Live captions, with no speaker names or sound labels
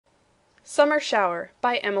Summer Shower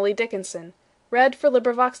by Emily Dickinson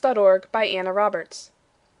 (1895)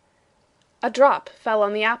 A drop fell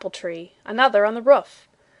on the apple tree, Another on the roof;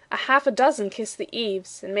 half a dozen kissed the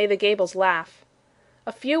eaves, And made the gables laugh.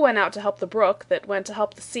 A few went out to help the brook That went to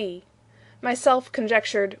help the sea. Myself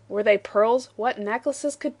conjectured, were they pearls, What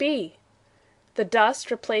necklaces could be! The dust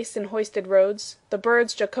replaced in hoisted roads, The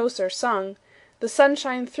birds jocoser sung, The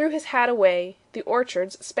sunshine threw his hat away, The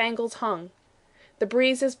orchards spangles hung. The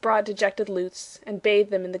breezes brought dejected lutes, And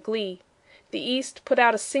bathed them in the glee; The east put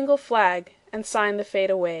out a single flag, And signed the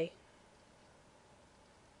fade away.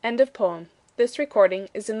 This recording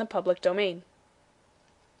is in the public domain.